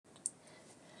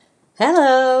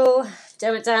Hello,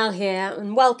 Gemma Dow here,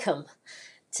 and welcome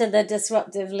to the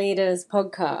Disruptive Leaders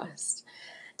podcast.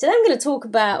 Today I'm going to talk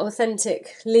about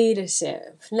authentic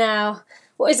leadership. Now,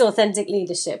 what is authentic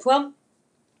leadership? Well,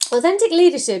 authentic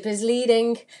leadership is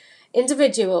leading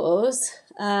individuals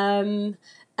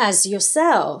as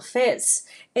yourself.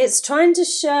 It's trying to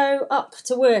show up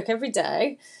to work every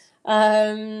day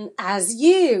as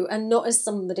you and not as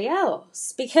somebody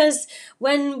else. Because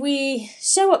when we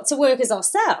show up to work as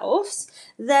ourselves,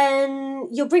 then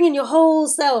you're bringing your whole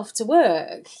self to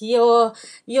work. You're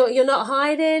not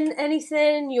hiding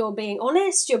anything. You're being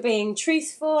honest. You're being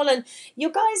truthful, and your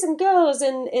guys and girls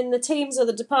in the teams or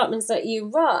the departments that you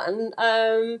run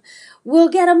will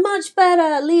get a much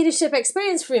better leadership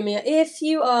experience from you if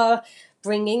you are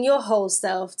bringing your whole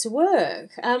self to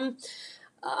work.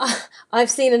 I've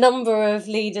seen a number of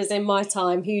leaders in my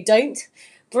time who don't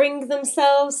bring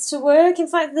themselves to work. In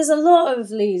fact, there's a lot of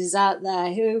leaders out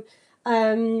there who,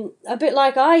 a bit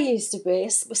like I used to be,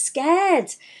 were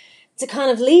scared to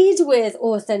kind of lead with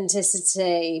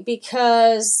authenticity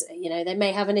because, they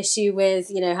may have an issue with,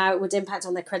 how it would impact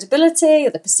on their credibility or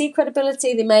the perceived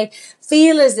credibility. They may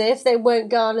feel as if they won't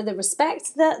garner the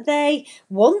respect that they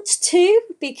want to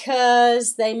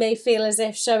because they may feel as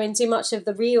if showing too much of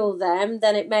the real them,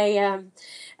 then it may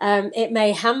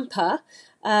hamper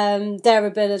their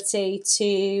ability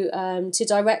to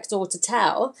direct or to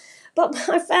tell. But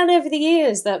I found over the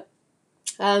years that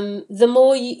the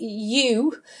more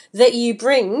you that you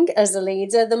bring as a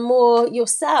leader, the more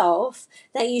yourself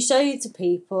that you show to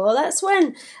people. That's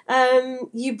when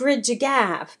you bridge a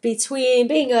gap between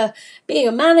being a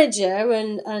manager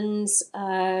and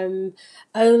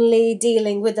only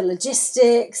dealing with the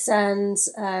logistics and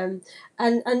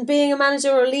being a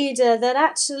manager or a leader that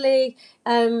actually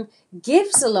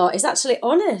gives a lot, is actually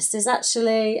honest, is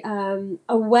actually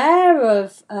aware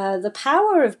of the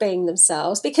power of being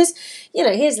themselves. Because,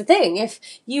 here's the thing, if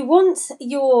you want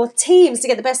your teams to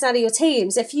get the best out of your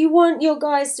teams, if you want your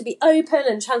guys to be open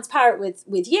and transparent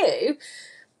with you,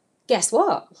 guess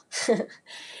what?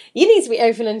 You need to be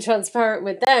open and transparent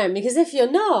with them, because if you're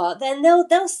not, then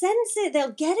they'll sense it,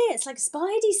 they'll get it. It's like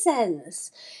spidey sense.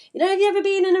 Have you ever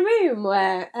been in a room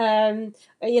where,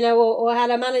 or had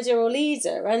a manager or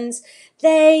leader, and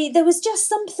there was just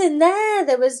something there.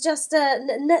 There was just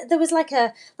there was like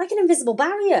an invisible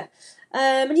barrier.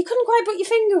 And you couldn't quite put your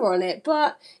finger on it,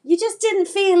 but you just didn't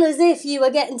feel as if you were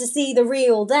getting to see the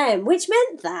real them, which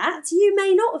meant that you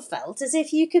may not have felt as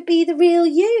if you could be the real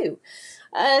you.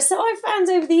 So I found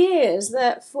over the years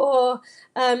that for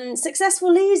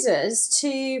successful leaders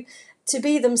to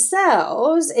be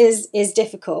themselves is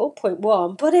difficult, point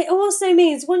one, but it also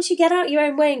means once you get out your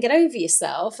own way and get over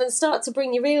yourself and start to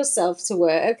bring your real self to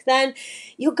work, then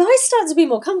your guys start to be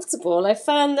more comfortable. I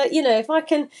found that, if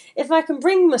I can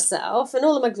bring myself and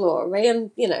all of my glory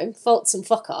and, faults and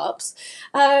fuck ups,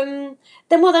 then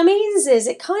what that means is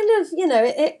it kind of,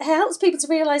 it helps people to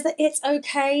realise that it's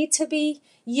okay to be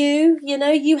you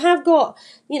have got,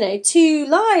 two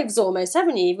lives almost,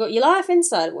 haven't you? You've got your life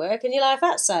inside of work and your life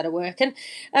outside of work. And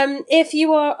if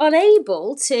you are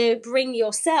unable to bring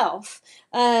yourself,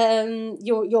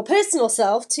 your personal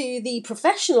self to the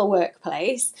professional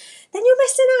workplace, then you're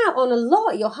missing out on a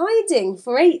lot. You're hiding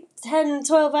for 8, 10,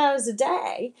 12 hours a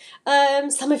day,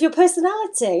 some of your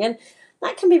personality. And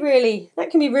that can be really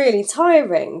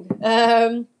tiring.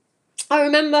 I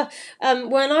remember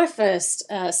when I first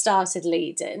started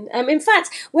leading. In fact,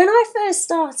 when I first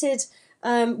started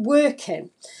working,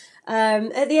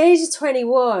 at the age of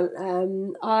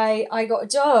 21, I got a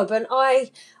job, and I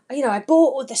bought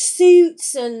all the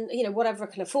suits and whatever I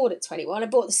can afford at 21. I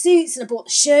bought the suits and I bought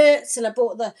the shirts and I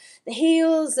bought the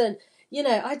heels, and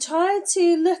I tried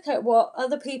to look at what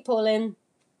other people in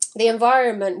the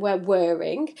environment were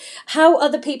wearing, how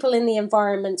other people in the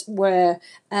environment were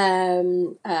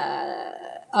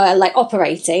like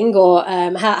operating, or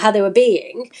how they were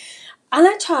being, and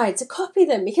I tried to copy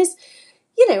them. Because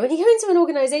when you go into an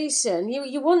organisation,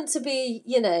 you want to be,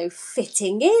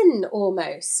 fitting in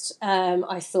almost.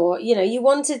 I thought, you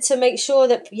wanted to make sure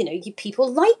that,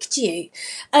 people liked you.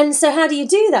 And so how do you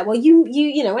do that? Well,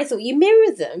 I thought you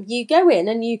mirror them. You go in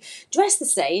and you dress the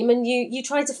same and you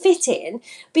try to fit in,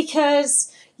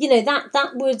 because,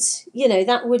 that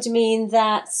would mean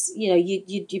that,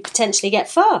 you potentially get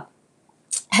far.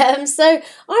 So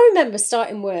I remember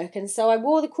starting work, and so I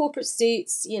wore the corporate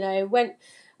suits, went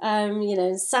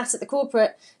sat at the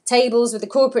corporate tables with the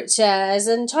corporate chairs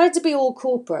and tried to be all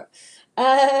corporate.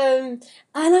 And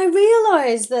I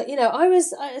realised that, I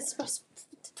was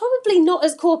probably not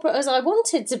as corporate as I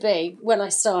wanted to be when I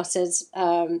started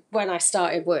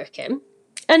working.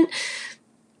 And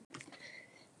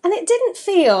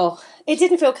it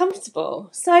didn't feel comfortable.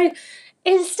 So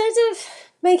instead of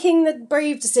making the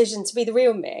brave decision to be the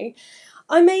real me,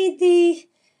 I made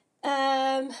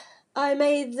um,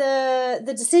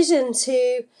 the decision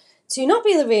to not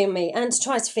be the real me and to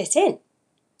try to fit in.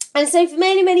 And so for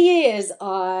many, many years,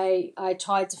 I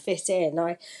tried to fit in.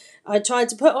 I tried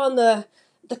to put on the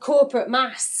corporate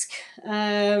mask.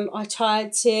 I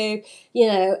tried to,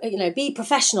 be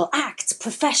professional, act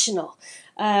professional.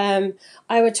 I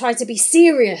would try to be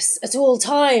serious at all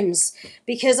times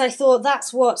because I thought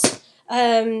that's what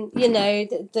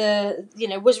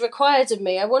was required of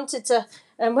me. I wanted to,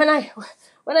 and when I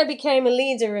became a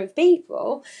leader of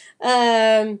people,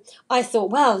 I thought,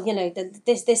 well,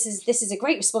 this is a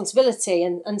great responsibility,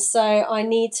 and so I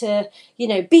need to,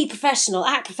 be professional,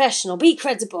 act professional, be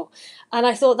credible, and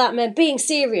I thought that meant being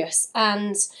serious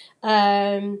and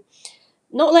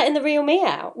not letting the real me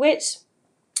out, which,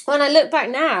 when I look back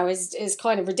now, is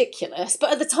kind of ridiculous.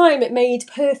 But at the time, it made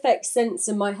perfect sense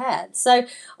in my head. So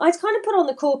I'd kind of put on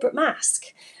the corporate mask,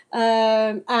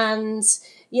 and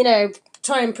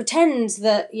try and pretend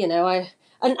that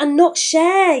and not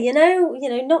share,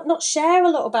 not share a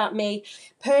lot about me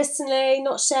personally,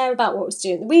 not share about what I was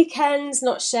doing the weekends,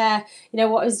 not share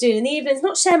what I was doing in the evenings,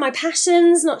 not share my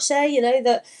passions, not share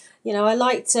that I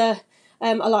like to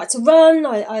run,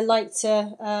 I like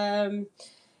to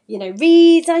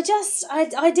read. I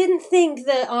didn't think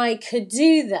that I could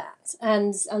do that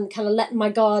and kind of let my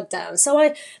guard down.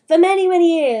 So for many,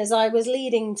 many years, I was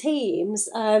leading teams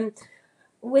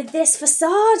with this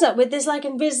facade up, with this like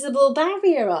invisible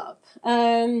barrier up,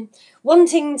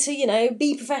 wanting to,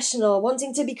 be professional,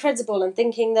 wanting to be credible, and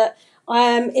thinking that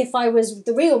if I was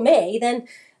the real me,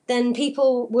 then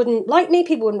people wouldn't like me,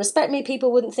 people wouldn't respect me,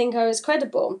 people wouldn't think I was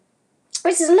credible.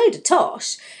 Which is a load of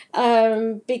tosh,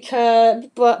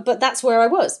 but that's where I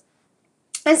was.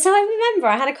 And so I remember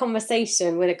I had a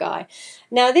conversation with a guy.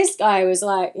 Now this guy was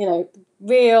like,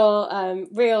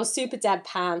 real super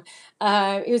deadpan.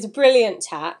 He was a brilliant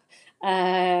chap.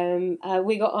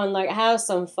 We got on like a house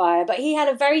on fire, but he had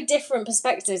a very different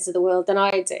perspective to the world than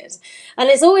I did.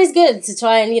 And it's always good to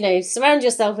try and, surround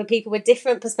yourself with people with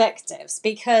different perspectives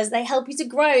because they help you to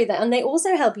grow, and they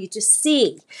also help you to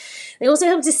see. They also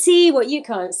help to see what you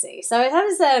can't see. So I had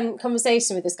this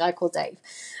conversation with this guy called Dave.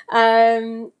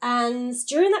 And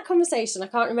during that conversation, I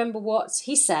can't remember what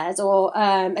he said or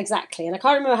exactly, and I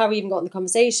can't remember how we even got in the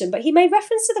conversation, but he made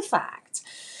reference to the fact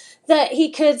that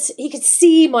he could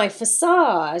see my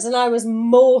facade, and I was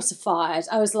mortified.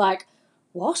 I was like,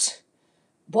 what?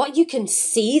 What, you can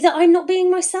see that I'm not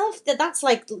being myself? That's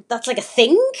like a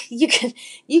thing? You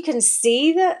can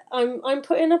see that I'm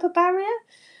putting up a barrier?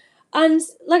 And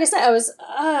like I said, I was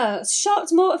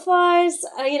shocked, mortified.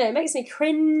 It makes me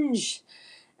cringe.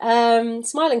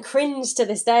 Smile and cringe to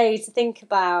this day to think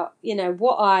about,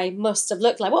 what I must have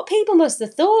looked like, what people must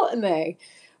have thought of me.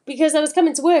 Because I was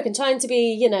coming to work and trying to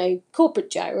be,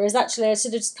 corporate Joe, whereas actually I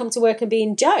should have just come to work and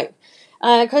been Joe.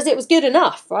 Because it was good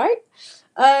enough, right?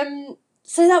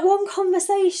 So that one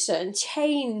conversation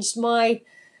changed my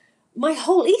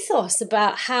whole ethos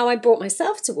about how I brought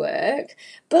myself to work,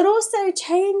 but also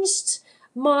changed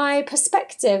my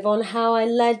perspective on how I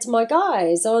led my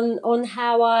guys, on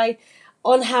how I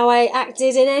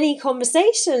acted in any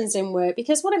conversations in work.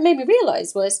 Because what it made me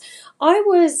realise was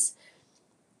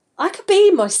I could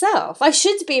be myself. I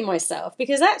should be myself,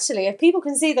 because actually, if people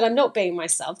can see that I'm not being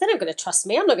myself, they're not going to trust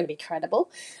me. I'm not going to be credible.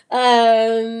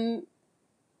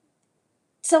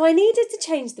 So I needed to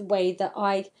change the way that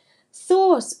I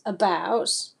thought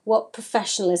about what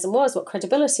professionalism was, what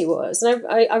credibility was. And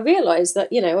I realised that,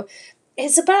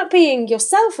 it's about being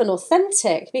yourself and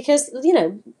authentic, because,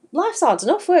 life's hard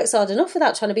enough, work's hard enough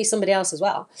without trying to be somebody else as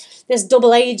well. This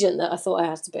double agent that I thought I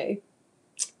had to be.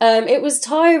 It was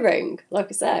tiring, like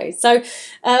I say. So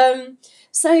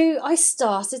I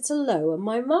started to lower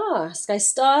my mask. I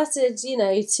started,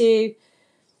 to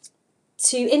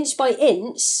inch by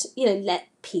inch, let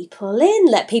people in,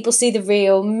 let people see the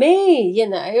real me,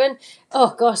 and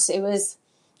oh gosh, it's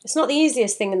not the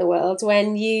easiest thing in the world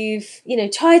when you've,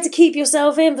 tried to keep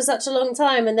yourself in for such a long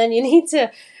time, and then you need to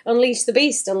unleash the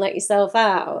beast and let yourself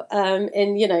out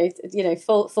in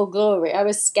full glory. I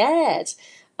was scared.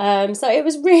 So it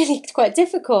was really quite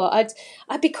difficult. I'd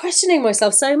be questioning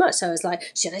myself so much. I was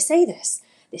like, should I say this?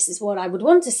 This is what I would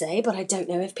want to say, but I don't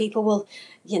know if people will,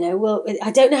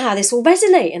 I don't know how this will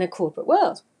resonate in a corporate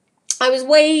world. I was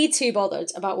way too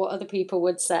bothered about what other people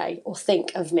would say or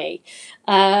think of me.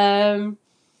 But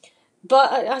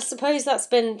I suppose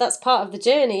that's part of the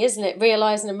journey, isn't it?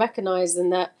 Realising and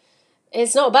recognising that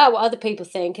it's not about what other people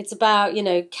think. It's about,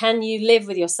 can you live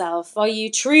with yourself? Are you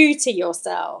true to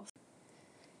yourself?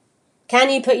 Can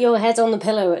you put your head on the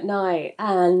pillow at night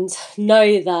and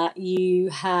know that you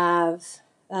have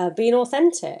been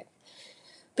authentic?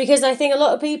 Because I think a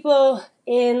lot of people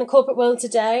in the corporate world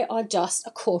today are just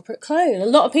a corporate clone. A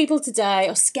lot of people today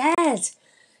are scared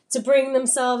to bring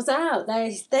themselves out.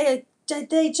 They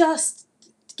just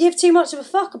give too much of a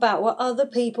fuck about what other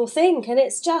people think, and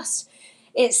it's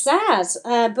sad,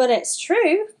 but it's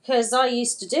true because I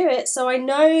used to do it, so I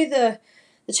know the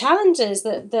challenges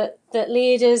that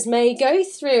leaders may go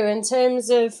through in terms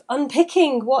of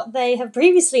unpicking what they have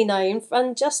previously known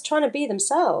and just trying to be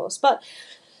themselves. But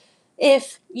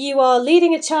if you are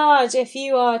leading a charge, if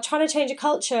you are trying to change a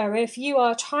culture, if you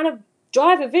are trying to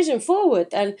drive a vision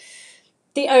forward, then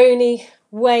the only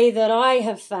way that I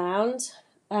have found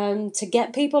to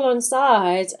get people on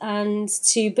side and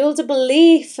to build a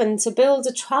belief and to build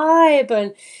a tribe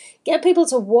and get people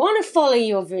to want to follow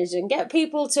your vision, get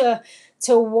people to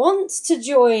want to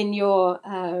join your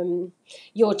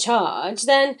charge,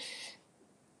 then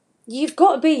you've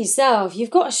got to be yourself.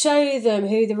 You've got to show them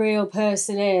who the real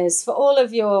person is for all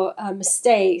of your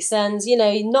mistakes and,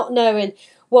 not knowing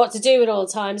what to do at all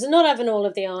times and not having all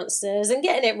of the answers and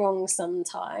getting it wrong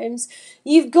sometimes.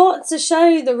 You've got to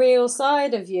show the real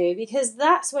side of you, because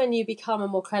that's when you become a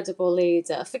more credible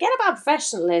leader. Forget about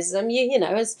professionalism.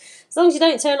 As long as you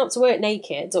don't turn up to work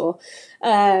naked or,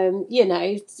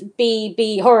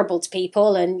 be horrible to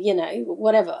people and,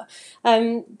 whatever.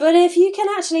 But if you can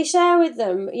actually share with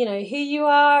them, who you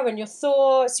are and your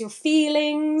thoughts, your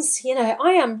feelings,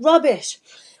 I am rubbish.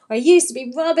 I used to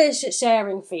be rubbish at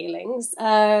sharing feelings.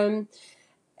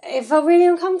 It felt really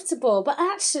uncomfortable. But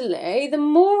actually, the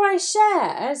more I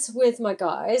shared with my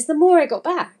guys, the more I got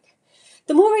back.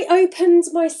 The more I opened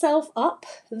myself up,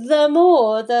 the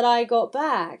more that I got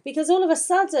back. Because all of a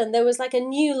sudden, there was like a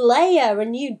new layer, a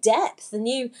new depth, a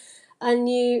new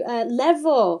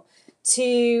level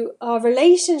to our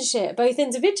relationship, both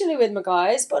individually with my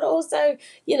guys, but also,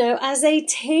 as a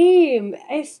team.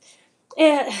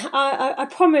 I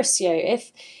promise you,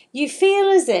 if you feel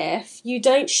as if you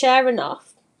don't share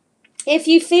enough, if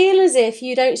you feel as if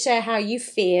you don't share how you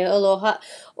feel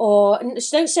or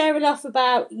don't share enough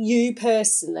about you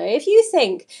personally, if you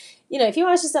think, if you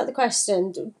ask yourself the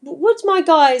question, would my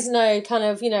guys know kind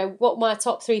of, what my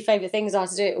top 3 favourite things are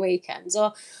to do at weekends?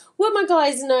 Or would my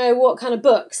guys know what kind of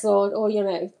books or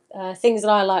things that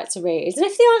I like to read? And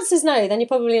if the answer is no, then you're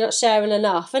probably not sharing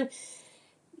enough. And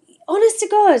honest to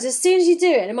God, as soon as you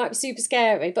do it, it might be super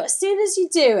scary, but as soon as you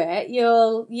do it,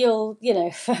 you'll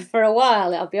for a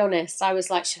while, I'll be honest, I was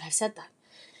like, should I have said that?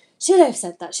 Should I have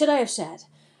said that? Should I have shared?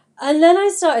 And then I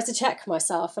started to check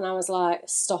myself and I was like,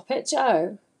 stop it,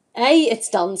 Joe. A, it's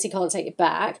done, so you can't take it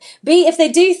back. B, if they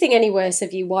do think any worse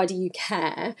of you, why do you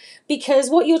care? Because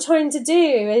what you're trying to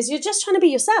do is you're just trying to be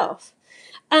yourself.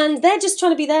 And they're just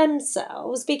trying to be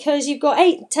themselves because you've got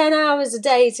 8-10 hours a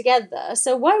day together.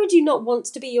 So why would you not want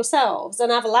to be yourselves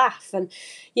and have a laugh and,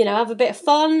 have a bit of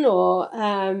fun or,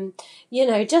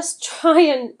 just try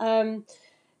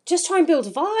and build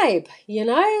a vibe,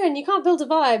 and you can't build a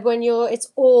vibe when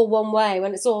it's all one way,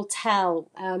 when it's all tell.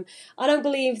 I don't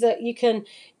believe that you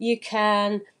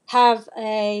can have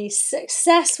a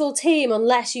successful team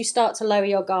unless you start to lower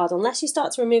your guard, unless you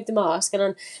start to remove the mask,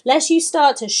 and unless you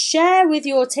start to share with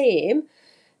your team.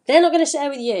 They're not going to share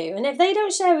with you. And if they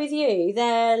don't share with you,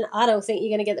 then I don't think you're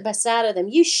going to get the best out of them.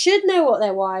 You should know what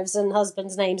their wives and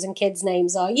husbands' names and kids'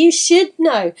 names are. You should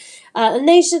know. And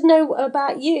they should know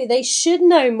about you. They should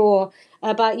know more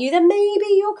about you than maybe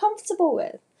you're comfortable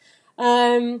with.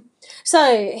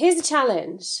 So here's the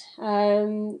challenge.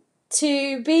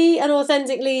 To be an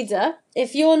authentic leader,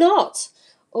 if you're not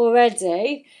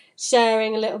already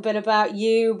sharing a little bit about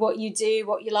you, what you do,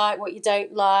 what you like, what you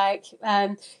don't like,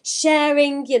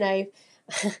 sharing,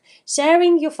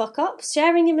 sharing your fuck-ups,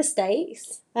 sharing your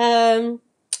mistakes. I've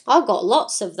got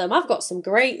lots of them. I've got some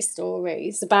great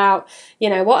stories about,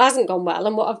 what hasn't gone well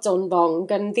and what I've done wrong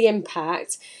and the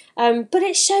impact. But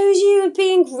it shows you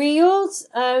being real.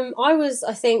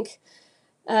 I think,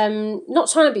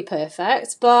 not trying to be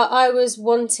perfect, but I was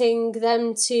wanting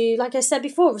them to, like I said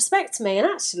before, respect me. And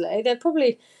actually, they'd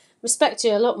probably respect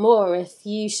you a lot more if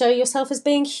you show yourself as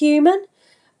being human.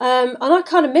 And I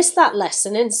kind of missed that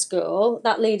lesson in school,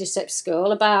 that leadership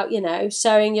school, about,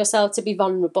 showing yourself to be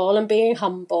vulnerable and being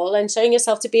humble and showing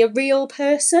yourself to be a real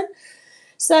person.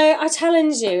 So I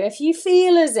challenge you, if you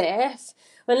feel as if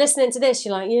when listening to this,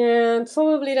 you're like, yeah, I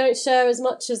probably don't share as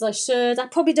much as I should. I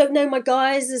probably don't know my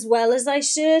guys as well as I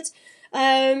should.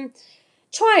 Try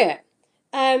it.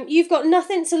 You've got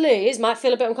nothing to lose. Might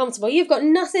feel a bit uncomfortable. You've got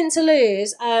nothing to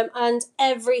lose and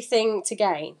everything to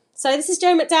gain. So this is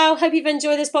Jo McDowell. Hope you've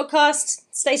enjoyed this podcast.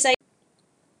 Stay safe.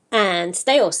 and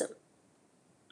stay awesome.